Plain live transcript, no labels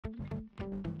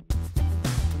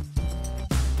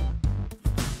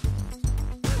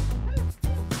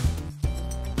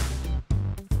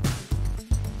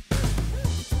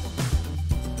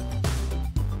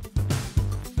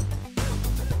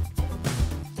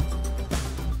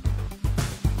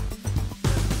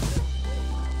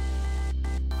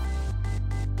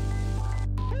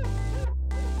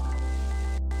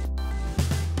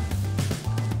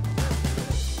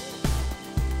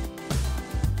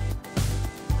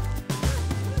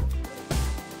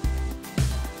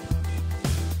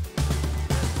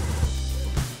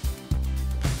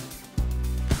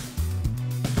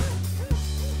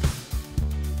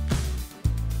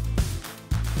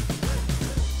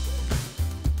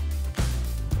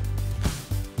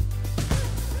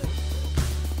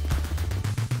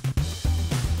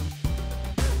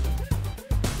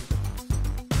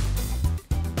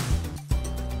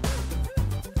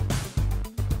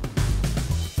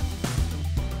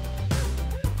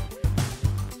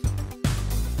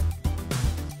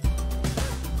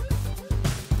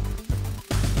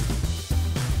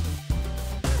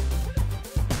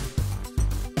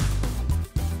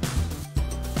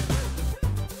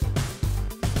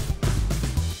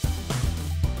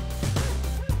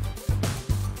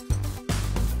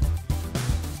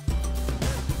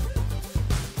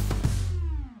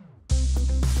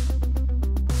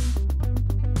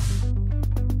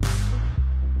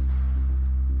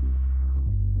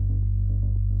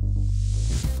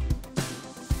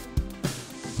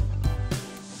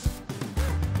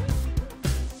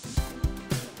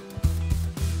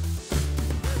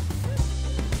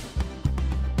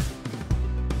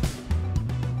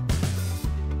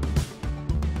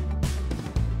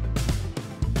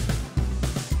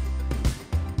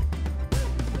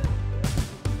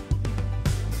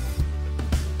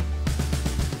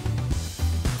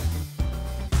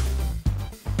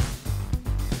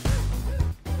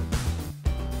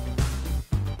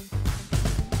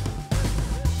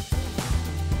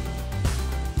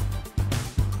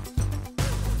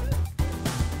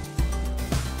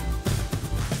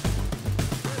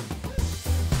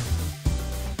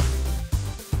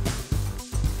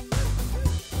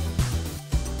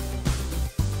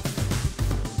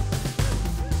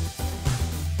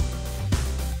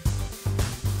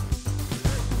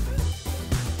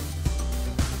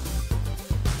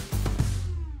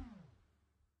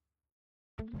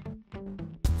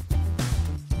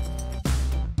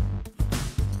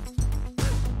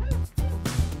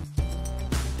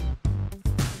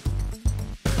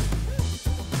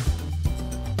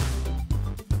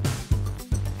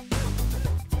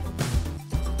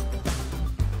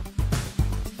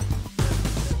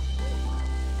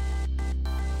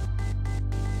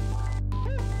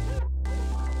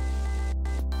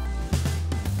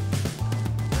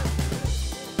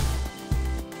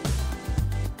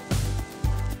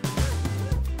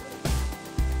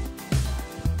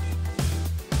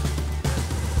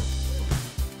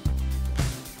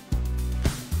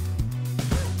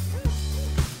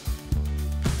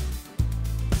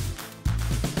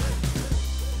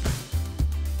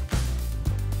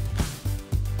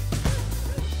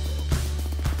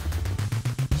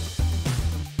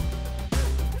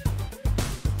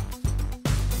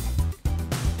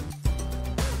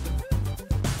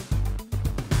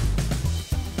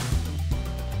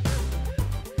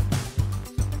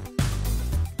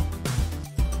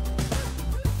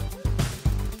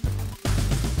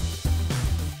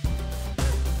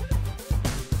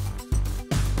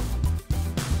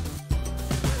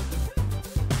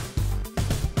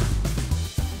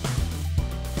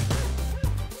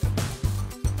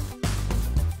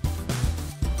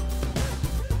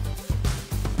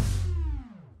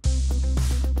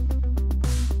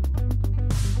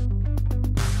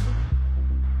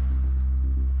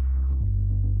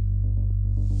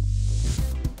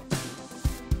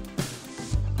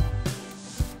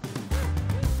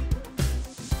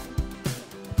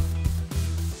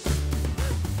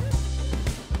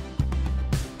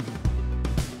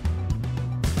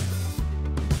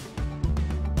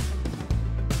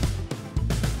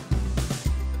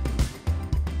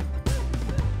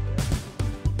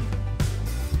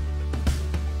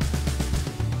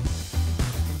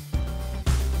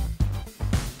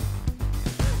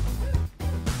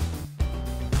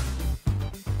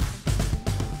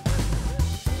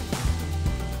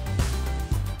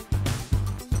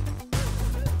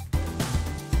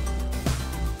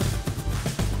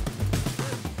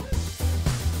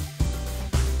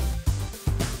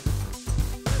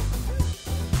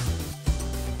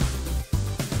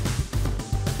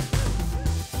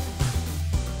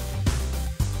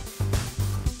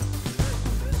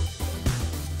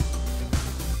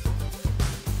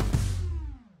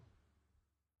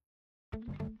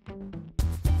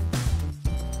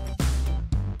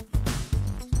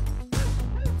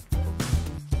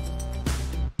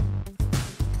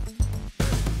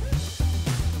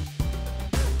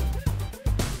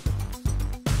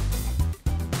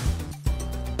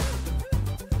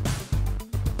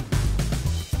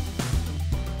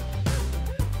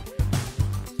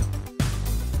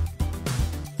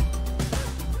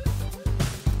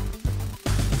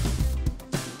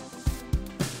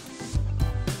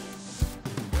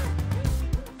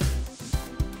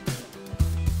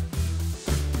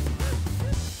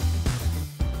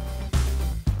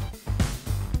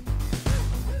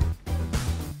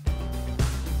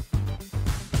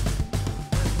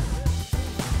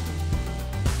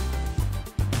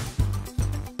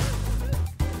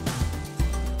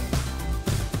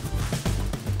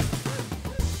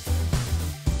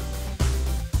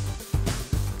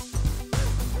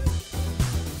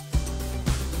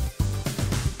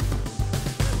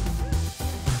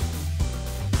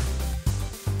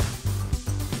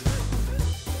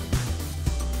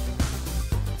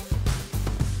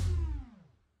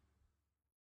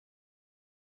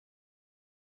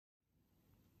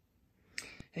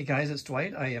Hey guys, it's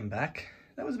Dwight. I am back.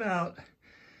 That was about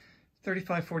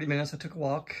 35-40 minutes. I took a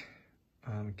walk,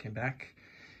 came back,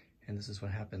 and this is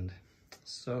what happened.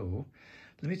 So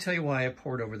let me tell you why I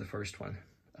poured over the first one.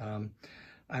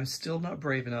 I'm still not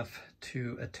brave enough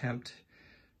to attempt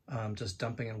just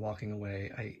dumping and walking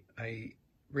away. I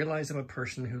realize I'm a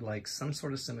person who likes some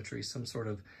sort of symmetry, some sort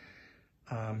of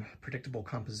predictable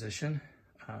composition.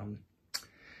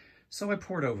 So I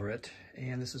poured over it,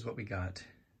 and this is what we got.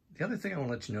 The other thing I want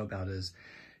to let you know about is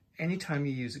anytime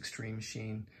you use extreme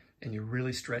sheen and you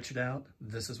really stretch it out,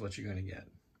 this is what you're going to get.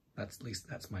 At least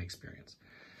that's my experience.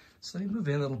 So let me move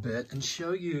in a little bit and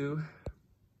show you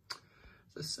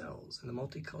the cells and the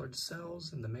multicolored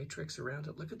cells and the matrix around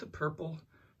it. Look at the purple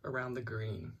around the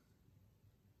green.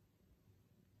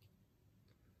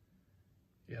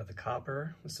 You have the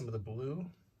copper with some of the blue.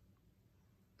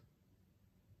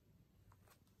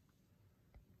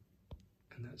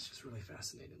 And that's just really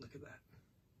fascinating. Look at that.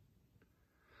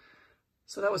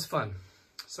 So that was fun.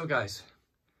 So guys,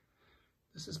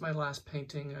 this is my last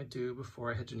painting I do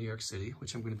before I head to New York City,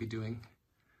 which I'm going to be doing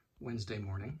Wednesday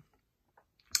morning.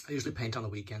 I usually paint on the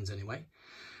weekends anyway.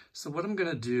 So what I'm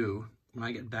going to do when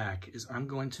I get back is I'm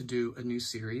going to do a new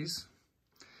series.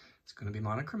 It's going to be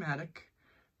monochromatic,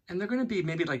 and they're going to be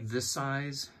maybe like this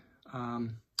size.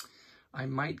 I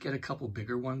might get a couple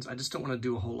bigger ones. I just don't want to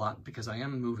do a whole lot because I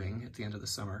am moving at the end of the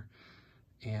summer,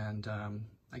 and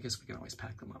I guess we can always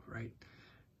pack them up, right?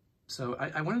 So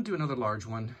I want to do another large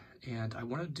one, and I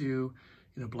want to do,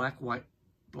 you know, black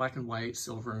and white,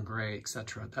 silver and gray,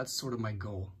 etc. That's sort of my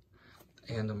goal.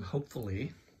 And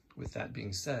hopefully, with that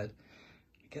being said,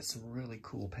 get some really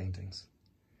cool paintings.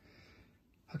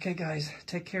 Okay, guys,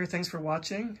 take care. Thanks for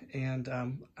watching, and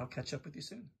I'll catch up with you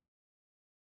soon.